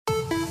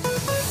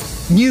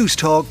News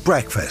Talk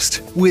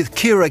Breakfast with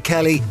Ciara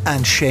Kelly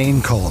and Shane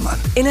Coleman.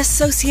 In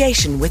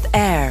association with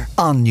AIR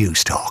On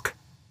News Talk.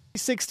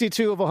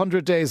 62 of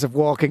 100 days of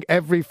walking.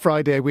 Every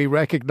Friday we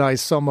recognise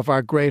some of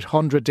our great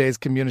 100 Days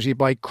community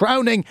by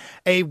crowning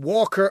a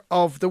Walker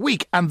of the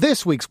Week. And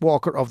this week's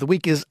Walker of the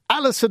Week is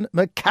Alison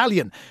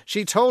McCallion.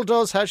 She told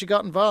us how she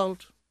got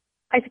involved.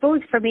 I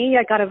suppose for me,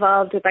 I got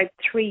involved about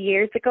 3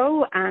 years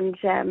ago, and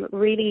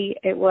really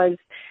it was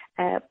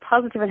a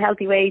positive and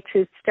healthy way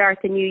to start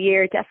the new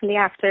year. Definitely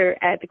after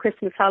the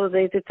Christmas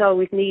holidays, it's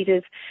always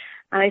needed.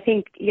 And I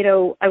think, you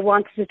know, I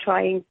wanted to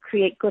try and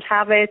create good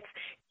habits,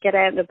 get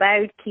out and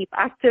about, keep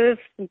active,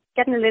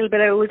 getting a little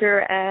bit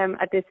older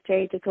at this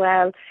stage as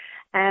well.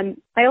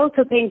 I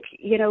also think,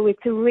 you know,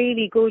 it's a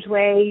really good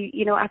way,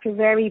 you know, after a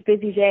very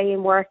busy day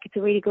in work, it's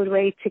a really good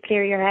way to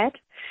clear your head.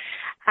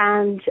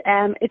 And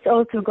it's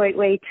also a great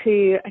way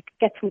to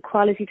get some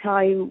quality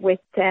time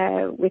with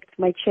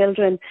my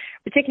children,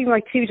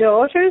 particularly my two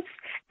daughters,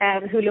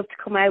 who love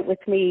to come out with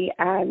me.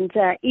 And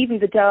even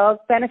the dog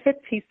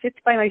benefits. He sits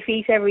by my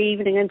feet every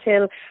evening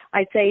until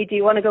I say, do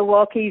you want to go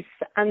walkies?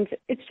 And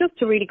it's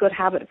just a really good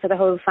habit for the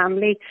whole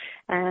family,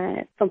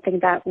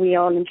 something that we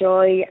all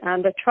enjoy.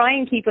 And I try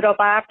and keep it up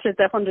after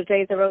the 100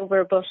 days are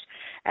over, but,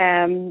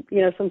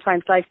 you know,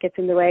 sometimes life gets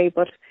in the way,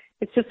 but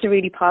it's just a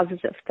really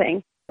positive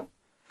thing.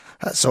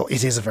 So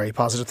it is a very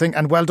positive thing,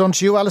 and well done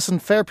to you, Alison.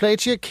 Fair play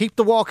to you. Keep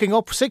the walking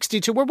up.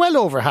 62. We're well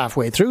over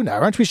halfway through now,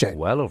 aren't we, Shane?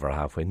 Well over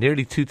halfway.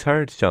 Nearly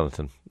 2/3,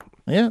 Jonathan.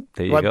 Yeah.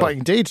 There you go. But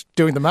indeed,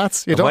 doing the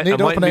maths. You don't need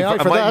OpenAI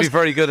for that. I might be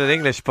very good at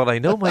English, but I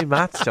know my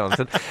maths,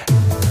 Jonathan.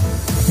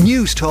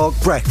 News Talk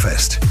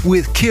Breakfast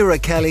with Ciara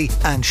Kelly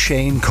and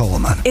Shane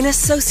Coleman. in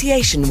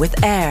association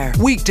with AIR.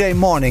 Weekday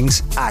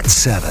mornings at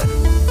 7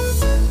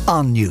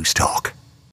 on News Talk.